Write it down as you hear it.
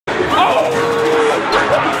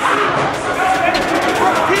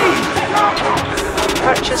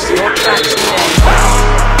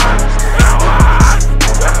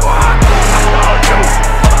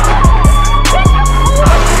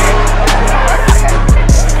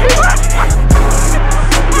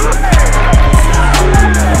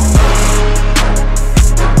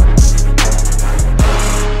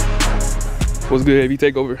What's good, AV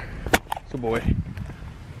Takeover? It's your boy.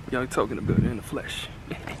 Young Token in the building in the flesh.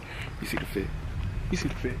 You see the fit. You see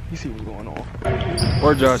the fit. You see what's going on.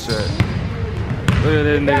 Where Josh at? Look at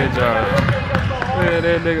that nigga Josh. Look at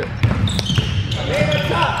that nigga.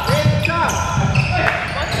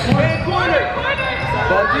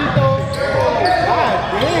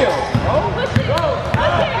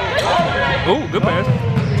 Oh, good pass.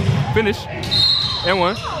 Finish. And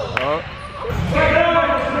one.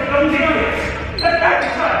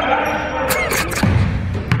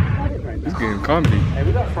 This game comedy. Hey,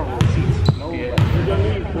 we got front row seats. No,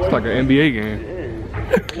 it's like an NBA game.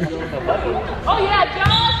 Oh yeah,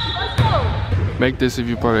 Josh, let's go. Make this if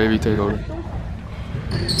you're part of AV Takeover.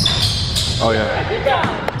 Oh yeah.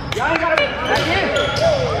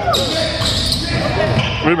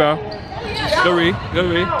 Rebound. Go read. Go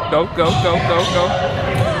read. Go.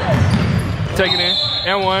 Take it in.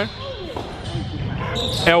 And one.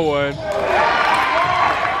 And one.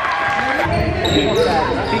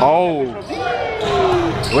 Oh.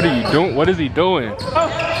 What are you doing? What is he doing?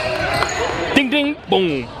 Ding ding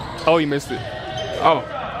boom. Oh, he missed it. Oh,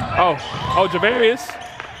 Javarius.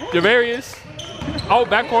 Oh,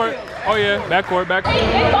 backcourt. Oh yeah, backcourt.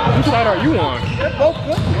 Whose side are you on?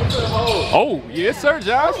 Oh, yes sir,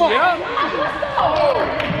 Josh. Yeah.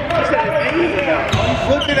 He's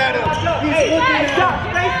looking at him. He's looking at him.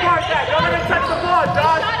 Don't let him touch the ball,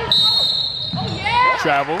 Josh. Oh yeah.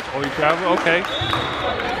 Travel. Oh, you travel. Okay.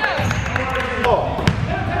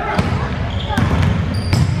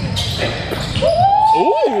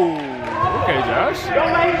 Ooh. Okay, Josh.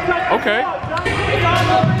 Okay.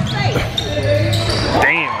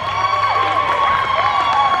 Damn.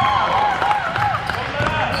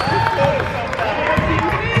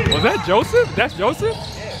 Was that Joseph? That's Joseph?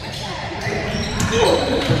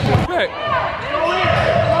 Okay.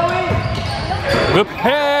 The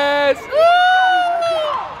pass.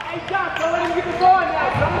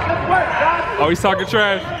 Oh, he's talking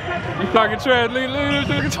trash. He's talking trash.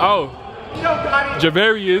 Look. Oh.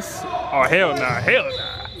 Javarius. Oh, hell nah.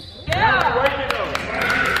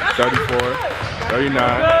 34. 39.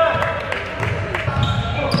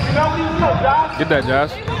 Get that,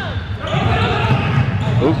 Josh.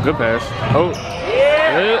 Oh, good pass. Oh.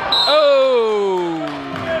 Oh.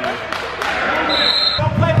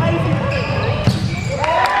 Don't play lazy.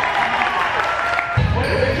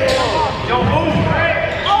 Don't move.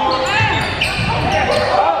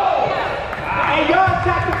 Hey, y'all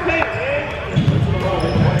attack the paint, man.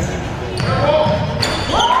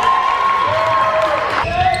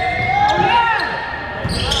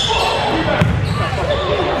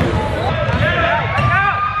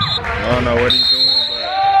 I don't know what he's doing,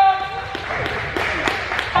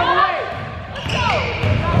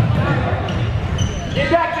 Get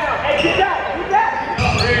back now. Hey, get back.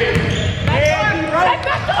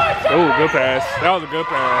 oh, good pass. That was a good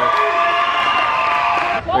pass.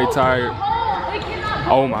 They tired.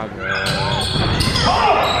 Oh my god.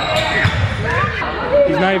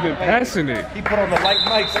 He's not even passing it. He put on the light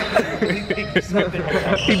mics.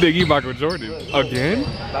 He think he Michael Jordan. Again?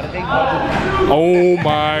 Oh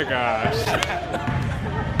my gosh.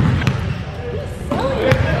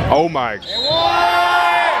 Oh my.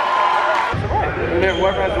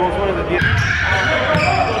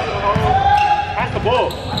 Pass the ball.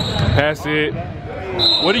 Pass it.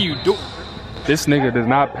 What are you doing? This nigga does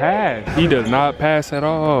not pass. He does not pass at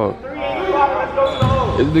all.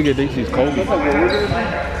 This nigga thinks he's Kobe. Hey,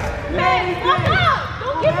 fuck up!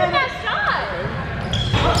 Don't give him that shot!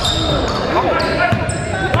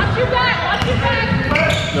 Watch your back!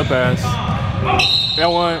 No pass. That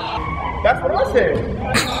one. That's what I said.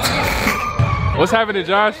 What's happening,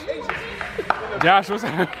 Josh? Josh, what's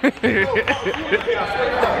happening?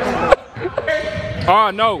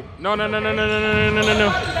 Oh, no. No.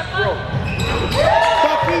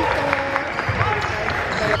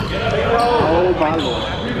 Oh my lord.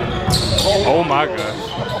 Oh my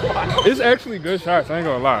gosh. It's actually good shots, I ain't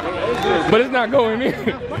gonna lie. But it's not going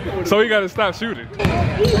in. So he gotta stop shooting. You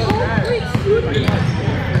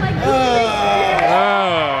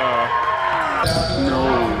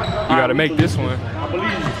gotta make this one.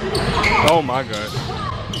 Oh my gosh.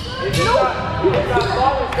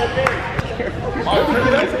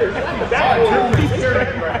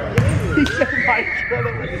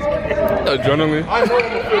 Adrenaline.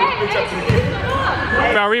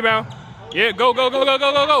 Rebound. Yeah, go.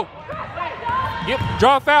 Yep.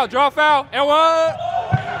 Draw a foul, and one.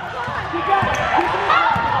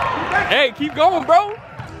 Hey, keep going, bro.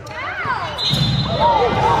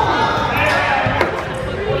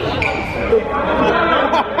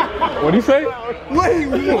 What'd he say? Wait,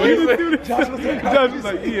 What'd he say? Josh was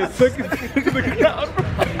like, yeah, took it down.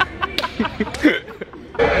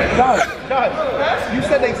 Josh, you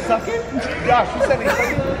said they suck it? Josh, you said they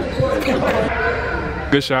suck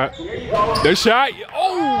it? Good shot. Good shot.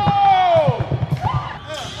 Oh!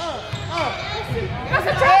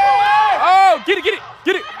 Oh, get it, get it,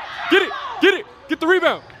 get it, get it, get it. Get the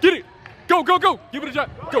rebound. Get it. Go, go, go. Give it a shot.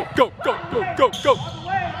 Go, go, go, go, go, go.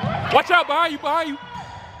 Watch out behind you, behind you.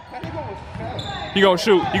 He gonna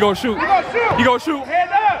shoot. He gonna shoot. He gonna shoot.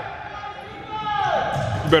 Hand up!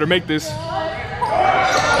 You better make this.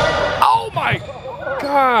 Oh my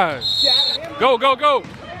God. Go, go, go.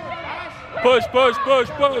 Push, push, push,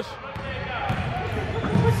 push.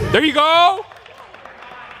 There you go.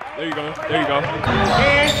 There you go. There you go.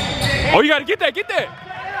 Oh, you gotta get that. Get that.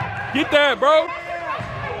 Get that, bro.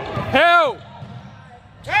 Hell.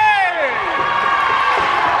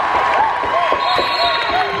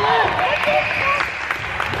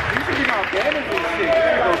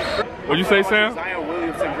 What'd you say, Sam? Zion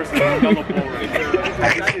Williamson versus Melo Ball right there.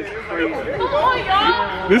 This is crazy. Come on,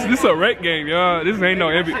 y'all. This a rec game, y'all. This ain't no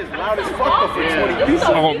NBA. This is loud as fuck for 20 This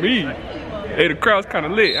on me. Hey, the crowd's kind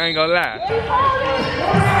of lit. I ain't gonna lie.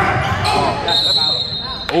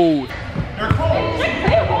 Oh. They're cold.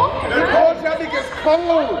 That nigga's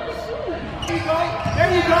cold.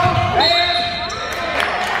 There you go.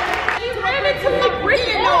 He ran into the brick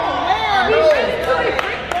and no. He ran into the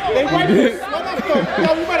brick. They went to slow up though. Yo,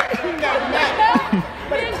 we better clean that mat.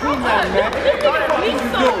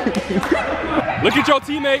 Look at your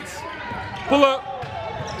teammates. Pull up.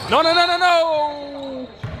 No, no, no, no, no.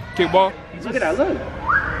 Kick ball. Look at that, look.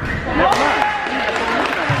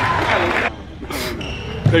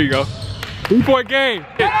 There you go. 3-point game.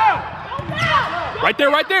 Right there,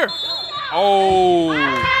 right there. Oh.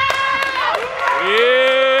 Yeah.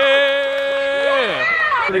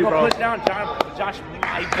 They're gonna push down Josh.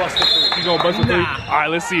 He busted three. He's gonna bust a three. All right,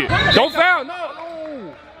 let's see it. Don't foul. No.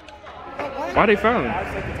 Why they fouling?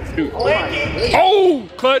 Dude. Oh,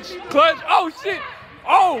 clutch, clutch. Oh shit.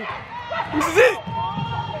 Oh, this is it.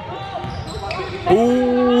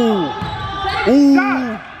 Ooh. Ooh.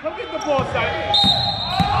 Come get the ball, Simon.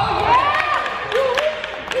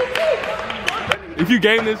 If you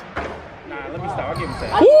game this. Nah, let me stop. I'll give him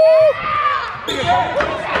that. Woo.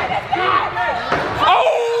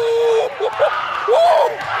 Oh. Woo.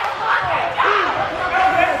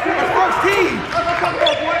 First team.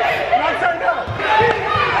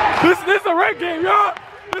 This is a rec game, y'all.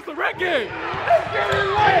 This is a rec game.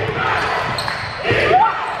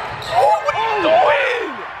 Oh, what are you doing?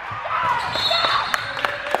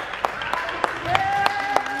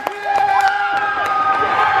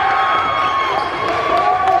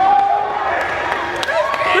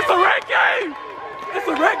 This is a rec game. This is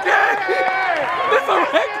a rec game. This is a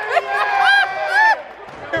rec game.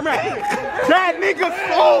 That nigga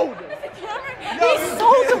sold. He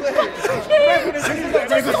sold the fucking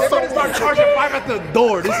They're gonna start charging $5 at the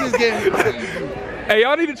door. This is getting crazy. Hey,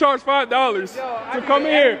 y'all need to charge $5 to come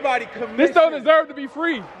in here. This don't deserve to be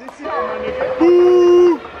free. This is my nigga.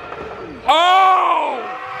 Oh!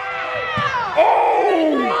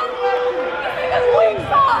 Oh!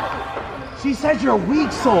 She said you're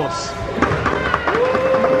weak sauce.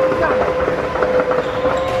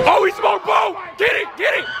 Oh, he smoked ball! Get it!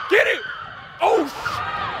 Get it! Get it! Oh!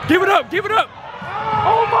 Give it up! Give it up!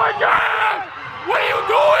 Oh my God! What are you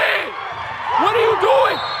doing? What are you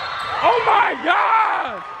doing? Oh my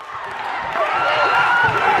God!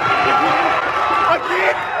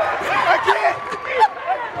 Again! Again!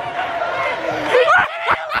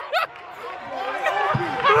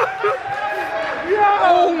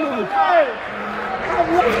 Oh my God!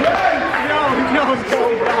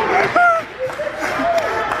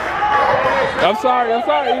 I'm sorry, I'm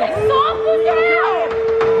sorry.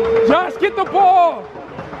 Josh, get the ball!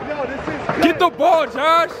 Get the ball,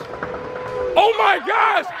 Josh! Oh my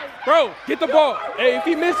gosh! Bro, get the ball. Hey, if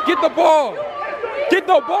he missed, get the ball. Get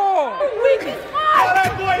the ball. Weak as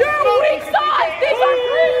fuck. You're weak sauce. These are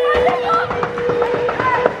free.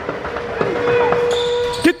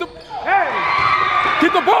 Get the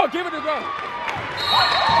Get the ball. Give it to Josh.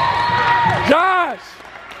 Josh!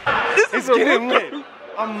 This is getting lit.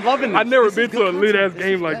 I'm loving this. I've never been to a lit ass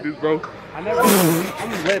game like this, bro. I'm lit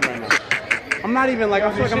right now. I'm not even like,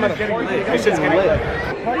 I feel like I'm at a party. This shit's getting lit.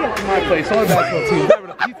 Party up to my place. All the basketball teams having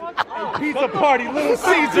a pizza party. Little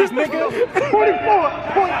Caesars, nigga.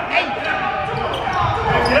 44.8.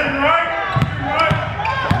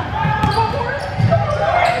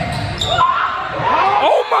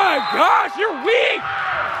 Oh my gosh, you're weak.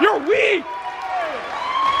 You're weak.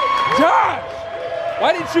 Josh,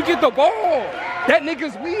 why didn't you get the ball? That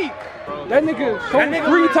nigga's weak. That nigga sold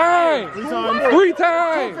 3 times. 3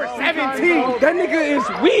 times. 17. That nigga is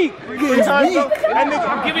weak. That nigga,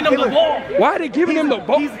 I'm giving him the ball. Why are they giving him the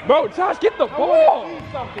ball? Bro, Josh, get the ball.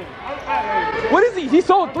 What is he? He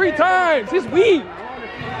sold 3 times. He's weak.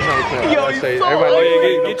 Yo,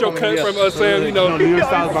 Get your cut from us, Sam. You know.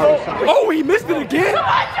 Oh, he missed it again.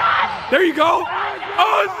 There you go.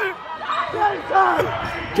 Oh, shit.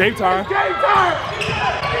 Game time. Game time.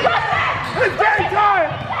 It's game time.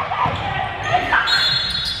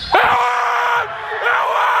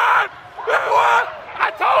 I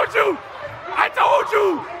told you. I told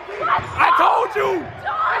you. I told you.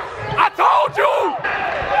 I told you.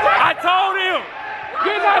 I told him.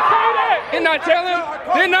 Didn't I say that? Didn't I tell him?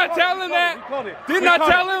 Didn't I tell him that? Didn't I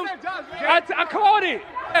tell him? I called it.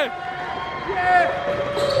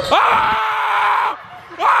 Ah!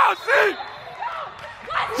 Oh, shit!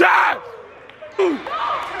 Josh!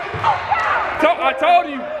 I told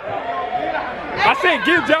you. I said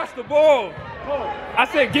give Josh the ball. I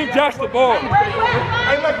said give Josh the ball. There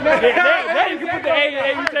you can put the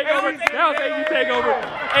AV takeover. That was AV takeover.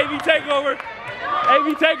 AV takeover.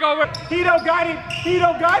 AV takeover. He don't got it. He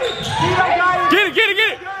don't got it. He don't got it. Get it, get it,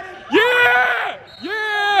 get it. Yeah!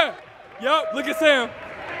 Yeah! Yup, look at Sam.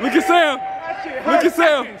 Look at Sam. Look at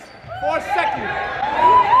Sam. 4 seconds.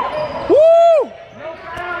 Woo!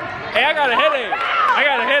 Hey, I got a headache. I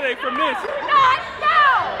got a headache from this.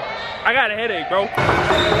 I got a headache, bro.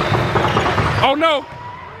 Oh no.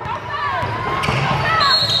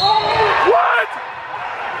 What?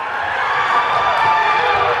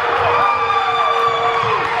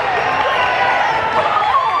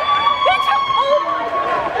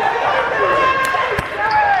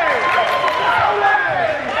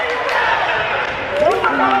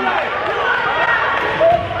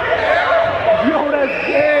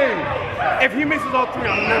 If he misses all 3,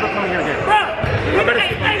 I'm never coming here again. Bro,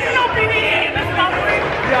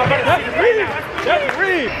 That's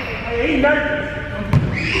rigged.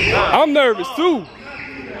 I'm nervous too.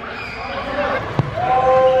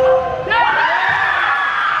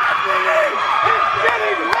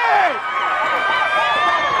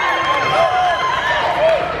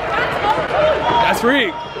 That's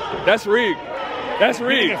rigged. That's rigged. That's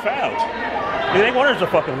rigged. Get fouled. They want us to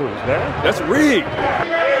fucking lose, man. That's rigged.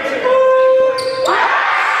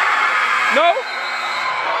 No?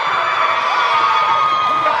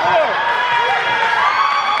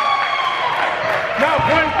 No,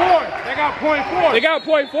 .4. They got .4. They got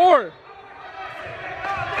 .4.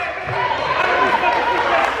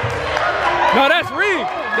 No, that's rigged.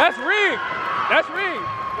 That's rigged. That's rigged.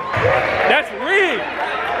 That's rigged.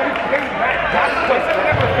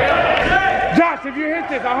 Josh, if you hit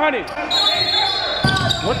this, 100.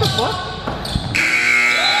 What the fuck?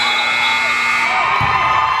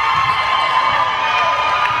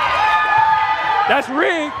 That's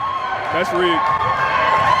rigged. That's rigged.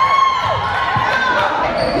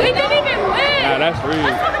 They didn't even win. Nah, that's rigged.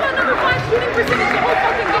 Let's talk about number 5 shooting percentage the whole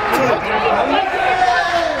fucking game.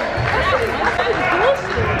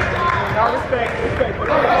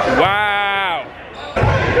 Wow.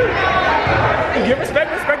 Give respect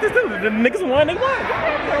this too. The niggas won, they won.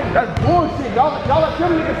 That's bullshit. Y'all let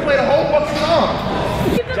them niggas play the whole fucking song.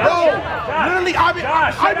 Literally, I've been.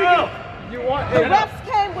 You want? The refs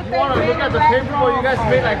came with their Want to look at the paper where you guys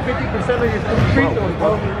made like 50% of your free throws,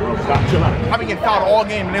 bro. I've been getting fouled all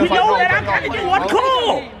game, and they was You like, know no, that? I didn't get one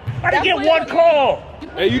call. I didn't get one call.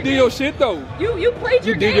 Hey, you did your shit though. You played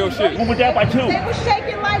your You did game. your shit. We went down by 2. They were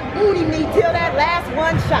shaking like booty meat till that last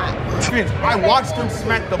one shot. I watched him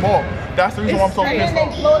smack the ball. That's the reason why I'm so pissed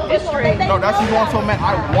off. No, that's the reason why I'm so mad.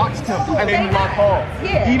 I watched him and they didn't call.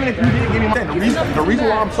 Yeah. Even if you didn't give me my the reason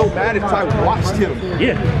why I'm so mad is because I watched him.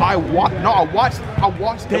 Yeah. I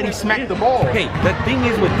watched Daddy smack the ball. Hey, the thing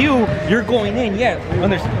is with you, you're going in, yes,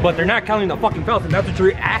 but they're not counting the fucking fouls, and that's what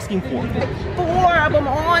you're asking for. 4 of them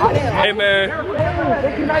on him. Hey man,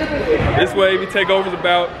 this way we take over's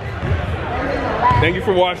about. Thank you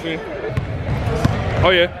for watching. Oh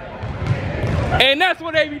yeah. And that's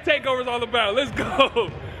what AV Takeover is all about. Let's go.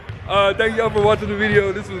 Thank y'all for watching the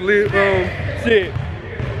video. This was lit. Shit.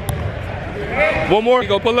 One more. You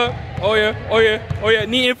go pull up. Oh yeah. Oh yeah. Oh yeah.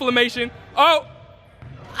 Knee inflammation. Oh.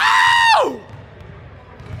 Ow!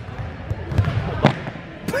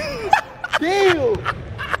 Damn.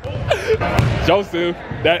 Joseph,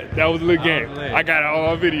 that was a lit game. I got it all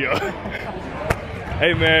on video.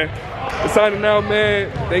 Hey man, we're signing out, man.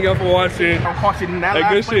 Thank y'all for watching. Hey,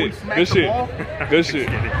 good shit. Good shit. Good shit.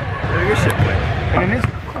 Good shit, and this,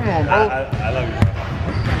 come on, bro. I love you.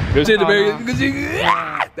 Good shit, baby. Good shit.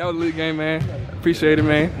 That was a lit game, man. Appreciate it,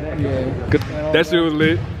 man. Good. That shit was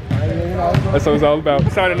lit. That's what it's all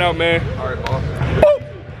about. Signing out, man. All right,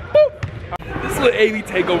 this is what AV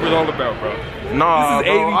Takeover is all about, bro. Nah, this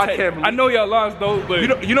is bro, AV I can't believe I know y'all lost though, but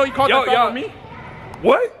you know he called that foul on me?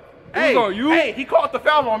 What? Hey, it was on you? Hey, he called the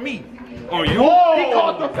foul on me. On you? Whoa. He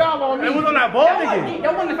called the foul on me. It was on that ball, nigga.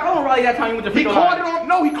 That wasn't the foul on Riley that time you went to He called it on.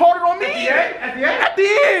 No, he called it on me. At the end? At the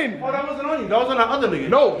end. Oh, that wasn't on you. That was on that other nigga.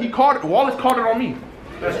 No, he called it. Wallace called it on me.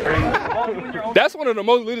 That's one of the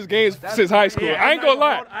most litest games since high school. I ain't gonna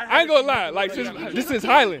lie. Like this is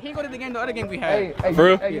Highland. He didn't go to the game, the other game we had. For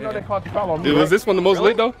real? Hey, you know they called the foul on me. Was this one the most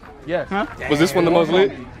lit though? Yes. Huh? Was this one the most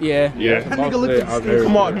lit? Yeah. Yeah.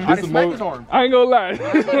 Come on. I didn't smack his arm. I ain't gonna lie.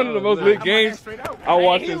 This is one of the most lit games I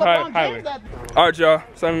watched since Highland. All right, y'all.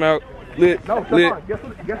 Signing out. Lit. Lit.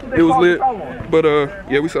 It was lit. But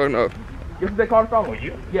yeah, we signing out. Guess what they called the foul on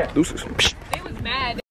you? Yeah. Deuces. They was mad.